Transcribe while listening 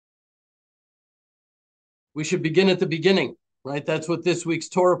We should begin at the beginning, right? That's what this week's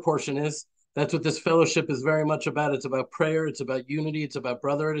Torah portion is. That's what this fellowship is very much about. It's about prayer. It's about unity. It's about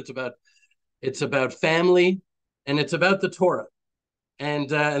brotherhood. It's about family, and it's about the Torah. And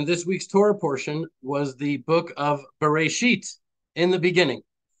this week's Torah portion was the book of Bereshit, in the beginning.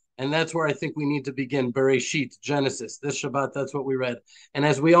 And that's where I think we need to begin. Bereshit, Genesis. This Shabbat, that's what we read. And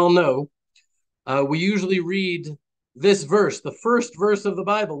as we all know, we usually read this verse, the first verse of the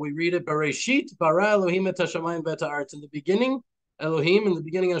Bible. We read it, Bereshit, bara Elohim et hashamayim v'et haaretz. In the beginning, Elohim, in the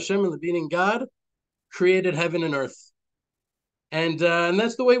beginning Hashem, in the beginning God, created heaven and earth. And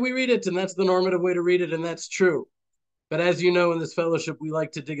that's the way we read it, and that's the normative way to read it, and that's true. But as you know, in this fellowship, we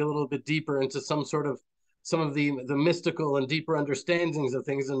like to dig a little bit deeper into some of the mystical and deeper understandings of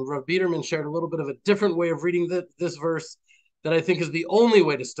things. And Rav Biederman shared a little bit of a different way of reading this verse that I think is the only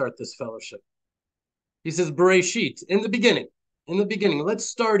way to start this fellowship. He says, Bereshit, in the beginning. Let's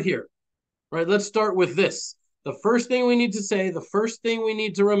start here, right? Let's start with this. The first thing we need to say, the first thing we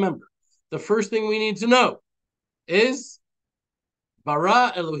need to remember, the first thing we need to know is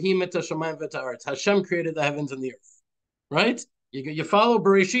bara Elohim et hashamayim v'et haaretz. Hashem created the heavens and the earth, right? You follow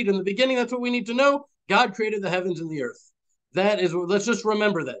Bereshit in the beginning. That's what we need to know. God created the heavens and the earth. Let's just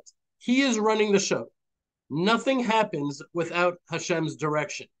remember that. He is running the show. Nothing happens without Hashem's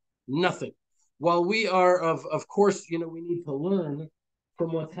direction. Nothing. While we are, of course, we need to learn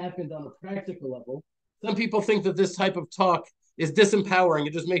from what's happened on a practical level. Some people think that this type of talk is disempowering.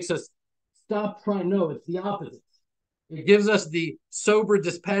 It just makes us stop trying. No, it's the opposite. It gives us the sober,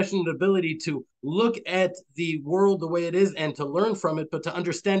 dispassionate ability to look at the world the way it is and to learn from it, but to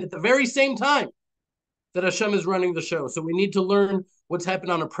understand at the very same time that Hashem is running the show. So we need to learn what's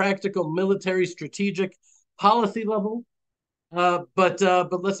happened on a practical, military, strategic, policy level. But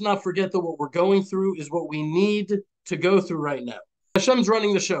let's not forget that what we're going through is what we need to go through right now. Hashem's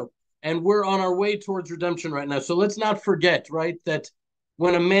running the show, and we're on our way towards redemption right now. So let's not forget, right, that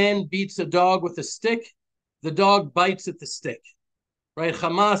when a man beats a dog with a stick, the dog bites at the stick, right?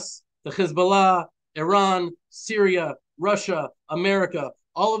 Hamas, the Hezbollah, Iran, Syria, Russia, America,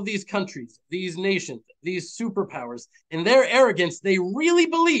 all of these countries, these nations, these superpowers, in their arrogance, they really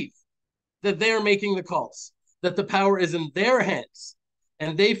believe that they're making the calls, that the power is in their hands,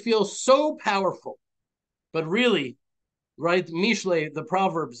 and they feel so powerful. But really, right, Mishle, the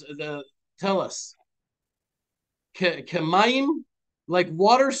Proverbs tell us, Kemayim, like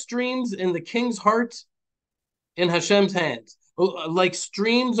water streams in the king's heart, in Hashem's hands. Like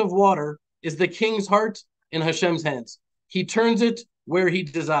streams of water is the king's heart in Hashem's hands. He turns it where he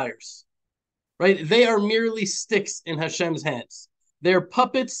desires, right? They are merely sticks in Hashem's hands. They're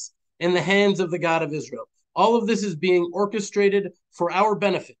puppets in the hands of the God of Israel. All of this is being orchestrated for our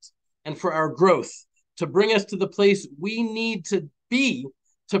benefit and for our growth, to bring us to the place we need to be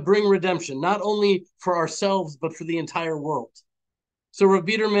to bring redemption, not only for ourselves, but for the entire world. So Rav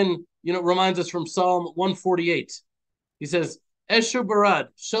Biederman, reminds us from Psalm 148. He says, Eshu barad,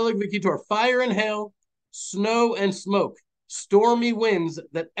 sheleg v'kitor, fire and hail, snow and smoke, stormy winds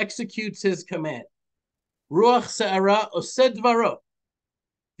that executes his command. Ruach se'ara osed dvaro.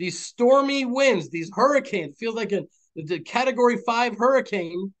 These stormy winds, these hurricanes, feels like a category 5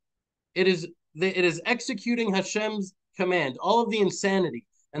 hurricane. It is executing Hashem's command. All of the insanity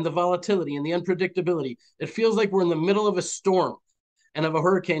and the volatility and the unpredictability. It feels like we're in the middle of a storm and of a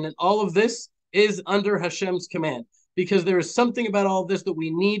hurricane, and all of this is under Hashem's command, because there is something about all of this that we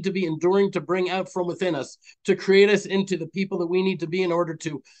need to be enduring to bring out from within us, to create us into the people that we need to be in order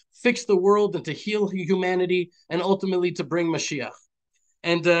to fix the world and to heal humanity and ultimately to bring Mashiach.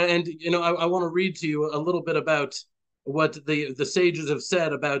 And I want to read to you a little bit about what the sages have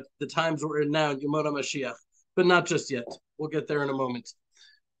said about the times we're in now in Yemot Mashiach, but not just yet. We'll get there in a moment.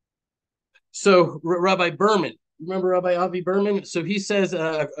 So Rabbi Berman, remember Rabbi Avi Berman? So he says,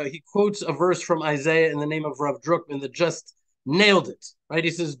 he quotes a verse from Isaiah in the name of Rav Druckman that just nailed it, right?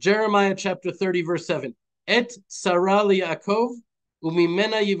 He says, Jeremiah chapter 30, verse 7, Et Sarah Yaakov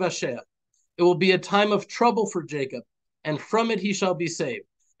umimena yivashea. It will be a time of trouble for Jacob, and from it he shall be saved.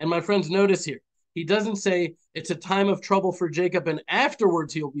 And my friends, notice here, he doesn't say it's a time of trouble for Jacob and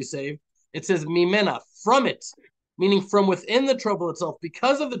afterwards he'll be saved. It says mimena, from it, meaning from within the trouble itself,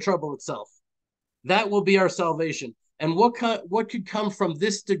 because of the trouble itself. That will be our salvation. And what could come from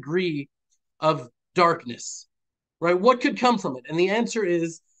this degree of darkness, right? What could come from it? And the answer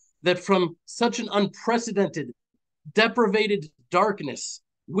is that from such an unprecedented, deprivated darkness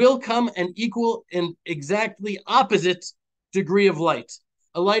will come an equal and exactly opposite degree of light.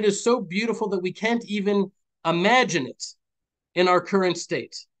 A light is so beautiful that we can't even imagine it in our current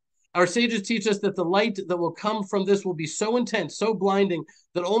state. Our sages teach us that the light that will come from this will be so intense, so blinding,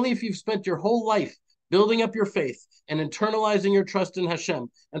 that only if you've spent your whole life building up your faith and internalizing your trust in Hashem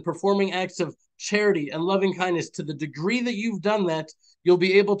and performing acts of charity and loving kindness, to the degree that you've done that, you'll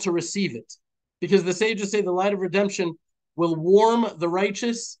be able to receive it. Because the sages say the light of redemption will warm the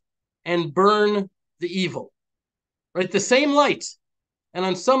righteous and burn the evil. Right? The same light. And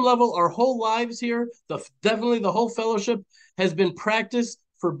on some level, our whole lives here, definitely the whole fellowship, has been practiced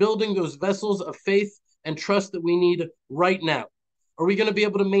for building those vessels of faith and trust that we need right now. Are we going to be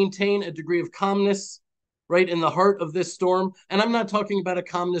able to maintain a degree of calmness, right, in the heart of this storm? And I'm not talking about a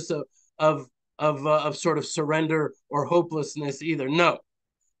calmness of sort of surrender or hopelessness either. No,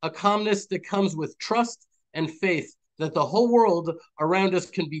 a calmness that comes with trust and faith that the whole world around us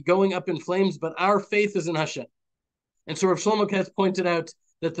can be going up in flames, but our faith is in Hashem. And so Rav Shlomo Katz pointed out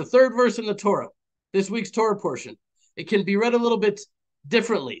that the third verse in the Torah, this week's Torah portion, it can be read a little bit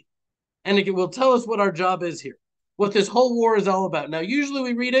differently. And it will tell us what our job is here, what this whole war is all about. Now, usually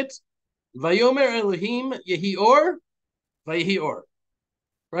we read it, Vayomer Elohim Yehi Or, Vayehi Or.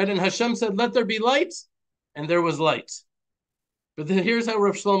 Right? And Hashem said, let there be light, and there was light. But then here's how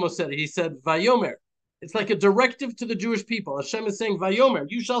Rav Shlomo said it. He said, Vayomer. It's like a directive to the Jewish people. Hashem is saying, Vayomer,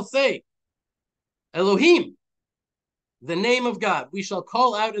 you shall say, Elohim, the name of God. We shall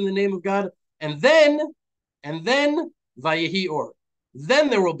call out in the name of God, and then, Vayehi Or. Then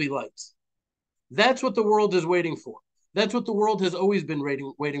there will be light. That's what the world is waiting for. That's what the world has always been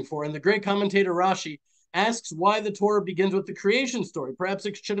waiting for. And the great commentator Rashi asks why the Torah begins with the creation story. Perhaps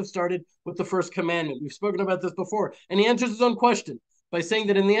it should have started with the first commandment. We've spoken about this before. And he answers his own question by saying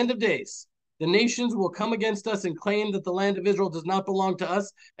that in the end of days, the nations will come against us and claim that the land of Israel does not belong to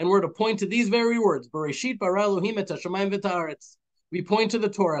us. And we're to point to these very words, Bereshit bara Elohim et hashamayim v'ta'aretz. We point to the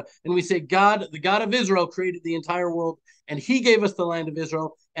Torah and we say, God, the God of Israel, created the entire world, and he gave us the land of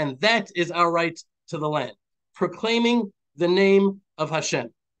Israel, and that is our right to the land. Proclaiming the name of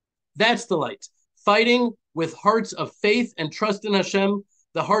Hashem. That's the light. Fighting with hearts of faith and trust in Hashem,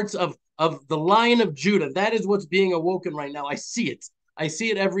 the hearts of the Lion of Judah. That is what's being awoken right now. I see it. I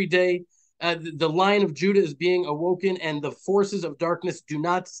see it every day. The Lion of Judah is being awoken, and the forces of darkness do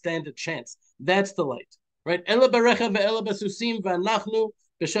not stand a chance. That's the light. Right?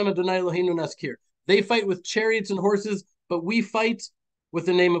 They fight with chariots and horses, but we fight with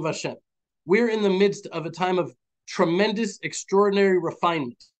the name of Hashem. We're in the midst of a time of tremendous, extraordinary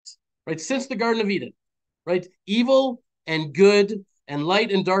refinement. Right? Since the Garden of Eden, right? Evil and good and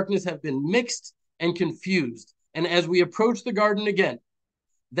light and darkness have been mixed and confused. And as we approach the garden again,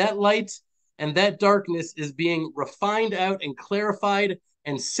 that light and that darkness is being refined out and clarified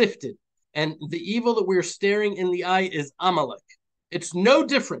and sifted. And the evil that we're staring in the eye is Amalek. It's no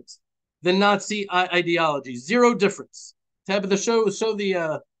different than Nazi ideology. Zero difference. Tab of the show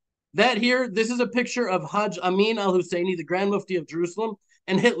that here, this is a picture of Hajj Amin al-Husseini, the Grand Mufti of Jerusalem,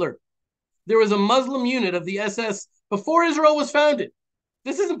 and Hitler. There was a Muslim unit of the SS before Israel was founded.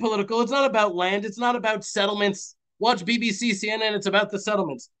 This isn't political. It's not about land. It's not about settlements. Watch BBC, CNN. It's about the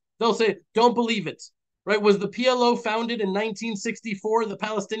settlements. They'll say, don't believe it. Right? Was the PLO founded in 1964, the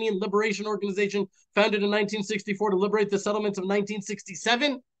Palestinian Liberation Organization founded in 1964 to liberate the settlements of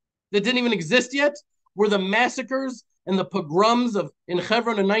 1967 that didn't even exist yet? Were the massacres and the pogroms in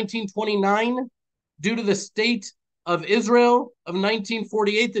Hebron in 1929 due to the state of Israel of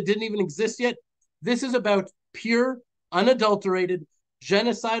 1948 that didn't even exist yet? This is about pure, unadulterated,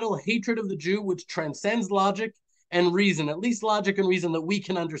 genocidal hatred of the Jew, which transcends logic and reason, at least logic and reason that we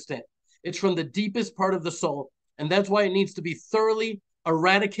can understand. It's from the deepest part of the soul, and that's why it needs to be thoroughly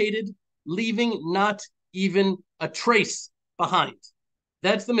eradicated, leaving not even a trace behind.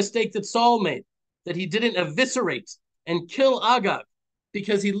 That's the mistake that Saul made, that he didn't eviscerate and kill Agag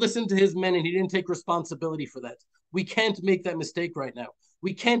because he listened to his men and he didn't take responsibility for that. We can't make that mistake right now.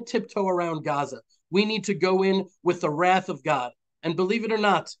 We can't tiptoe around Gaza. We need to go in with the wrath of God. And believe it or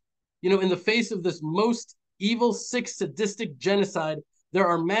not, in the face of this most evil, sick, sadistic genocide, there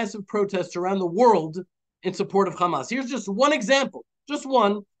are massive protests around the world in support of Hamas. Here's just one example, just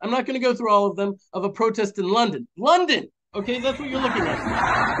one. I'm not going to go through all of them, of a protest in London. London! Okay, that's what you're looking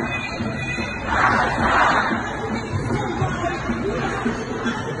at.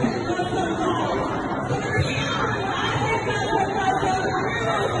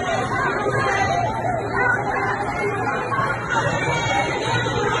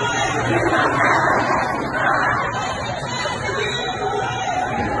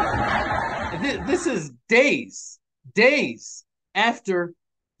 This is days after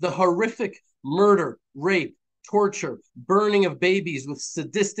the horrific murder, rape, torture, burning of babies with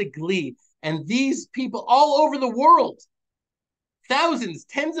sadistic glee. And these people all over the world, thousands,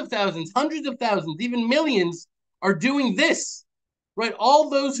 tens of thousands, hundreds of thousands, even millions, are doing this, right? All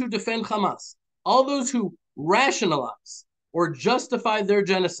those who defend Hamas, all those who rationalize or justify their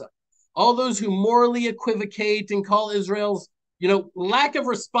genocide, all those who morally equivocate and call Israel's, lack of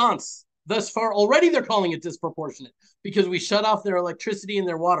response thus far, already they're calling it disproportionate because we shut off their electricity and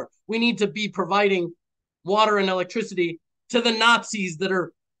their water. We need to be providing water and electricity to the Nazis that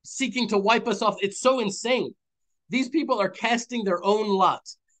are seeking to wipe us off. It's so insane. These people are casting their own lot,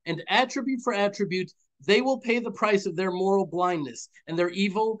 and attribute for attribute, they will pay the price of their moral blindness and their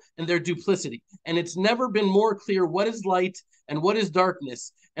evil and their duplicity. And it's never been more clear what is light and what is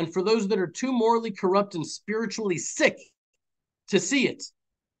darkness. And for those that are too morally corrupt and spiritually sick to see it,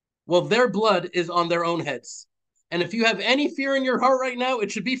 well, their blood is on their own heads. And if you have any fear in your heart right now,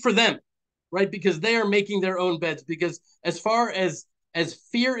 it should be for them, right? Because they are making their own beds. Because as far as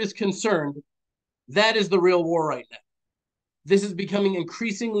fear is concerned, that is the real war right now. This is becoming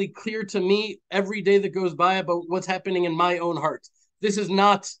increasingly clear to me every day that goes by about what's happening in my own heart. This is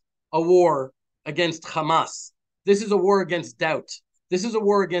not a war against Hamas. This is a war against doubt. This is a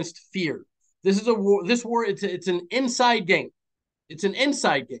war against fear. This war, it's an inside game. It's an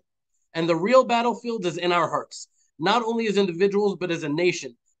inside game. And the real battlefield is in our hearts, not only as individuals, but as a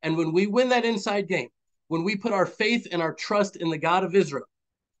nation. And when we win that inside game, when we put our faith and our trust in the God of Israel,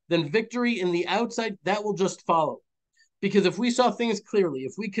 then victory in the outside, that will just follow. Because if we saw things clearly,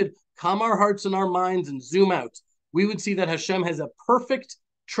 if we could calm our hearts and our minds and zoom out, we would see that Hashem has a perfect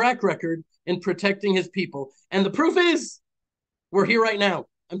track record in protecting his people. And the proof is, we're here right now.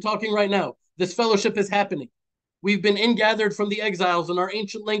 I'm talking right now. This fellowship is happening. We've been ingathered from the exiles, and our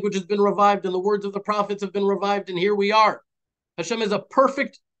ancient language has been revived, and the words of the prophets have been revived, and here we are. Hashem has a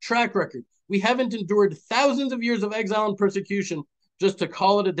perfect track record. We haven't endured thousands of years of exile and persecution just to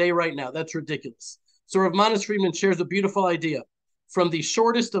call it a day right now. That's ridiculous. So Rav Manis Friedman shares a beautiful idea from the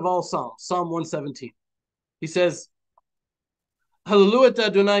shortest of all Psalms, Psalm 117. He says, Hallelujah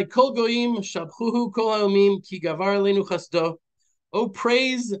Adonai kol goyim shabchuhu kol ha'omim ki gavar aleinu chasdo. Oh,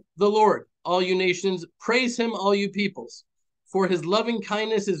 praise the Lord, all you nations. Praise him, all you peoples. For his loving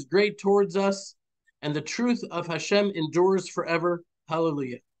kindness is great towards us, and the truth of Hashem endures forever.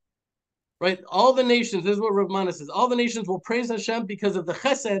 Hallelujah. Right? All the nations, this is what Rav Manis says, all the nations will praise Hashem because of the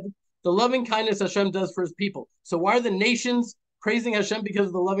chesed, the loving kindness Hashem does for his people. So why are the nations praising Hashem because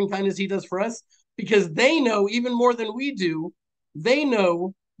of the loving kindness he does for us? Because they know even more than we do, they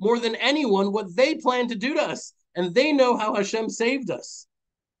know more than anyone what they plan to do to us. And they know how Hashem saved us.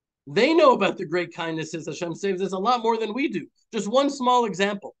 They know about the great kindnesses Hashem saves us a lot more than we do. Just one small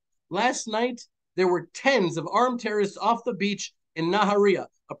example. Last night, there were tens of armed terrorists off the beach in Nahariya,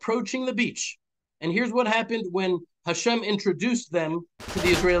 approaching the beach. And here's what happened when Hashem introduced them to the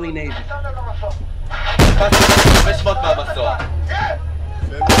Israeli Navy.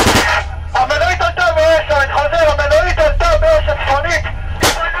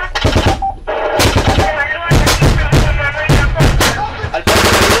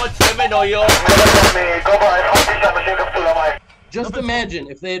 Just imagine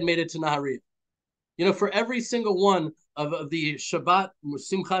if they had made it to Nahariya. For every single one of the Shabbat,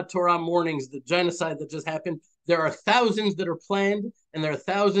 Simchat Torah mornings, the genocide that just happened, there are thousands that are planned and there are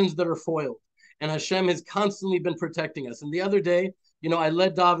thousands that are foiled. And Hashem has constantly been protecting us. And the other day, I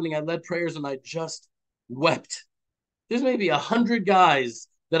led davening, I led prayers, and I just wept. There's maybe 100 guys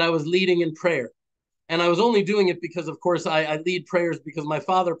that I was leading in prayer. And I was only doing it because, of course, I lead prayers because my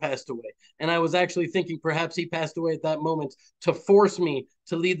father passed away. And I was actually thinking perhaps he passed away at that moment to force me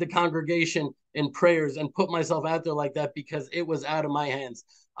to lead the congregation in prayers and put myself out there like that because it was out of my hands.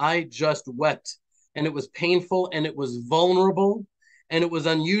 I just wept. And it was painful, and it was vulnerable, and it was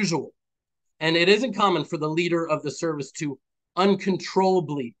unusual. And it isn't common for the leader of the service to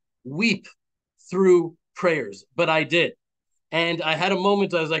uncontrollably weep through prayers, but I did. And I had a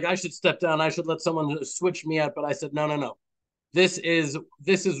moment, I was like, I should step down. I should let someone switch me out. But I said, no. This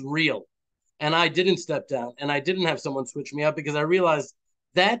is real. And I didn't step down, and I didn't have someone switch me out because I realized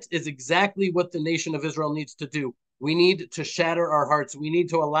that is exactly what the nation of Israel needs to do. We need to shatter our hearts. We need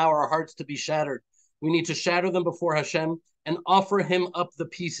to allow our hearts to be shattered. We need to shatter them before Hashem and offer him up the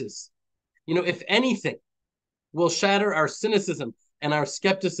pieces. If anything will shatter our cynicism and our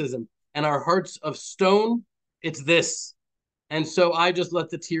skepticism and our hearts of stone, it's this. And so I just let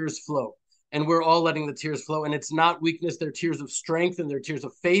the tears flow. And we're all letting the tears flow. And it's not weakness. They're tears of strength, and they're tears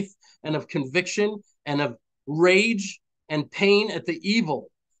of faith and of conviction and of rage and pain at the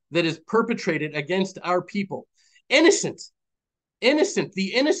evil that is perpetrated against our people. Innocent.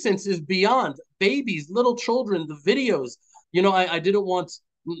 The innocence is beyond. Babies, little children, the videos. I didn't want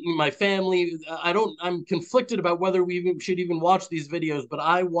my family. I'm conflicted about whether we should even watch these videos, but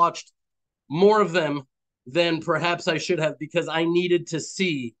I watched more of them than perhaps I should have because I needed to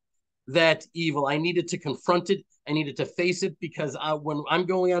see that evil. I needed to confront it. I needed to face it, because when I'm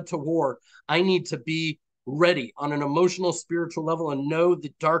going out to war, I need to be ready on an emotional, spiritual level and know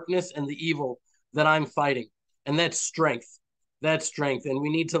the darkness and the evil that I'm fighting. And that's strength. That's strength. And we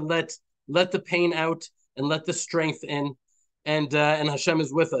need to let the pain out and let the strength in. And Hashem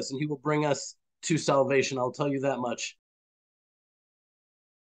is with us, and he will bring us to salvation. I'll tell you that much.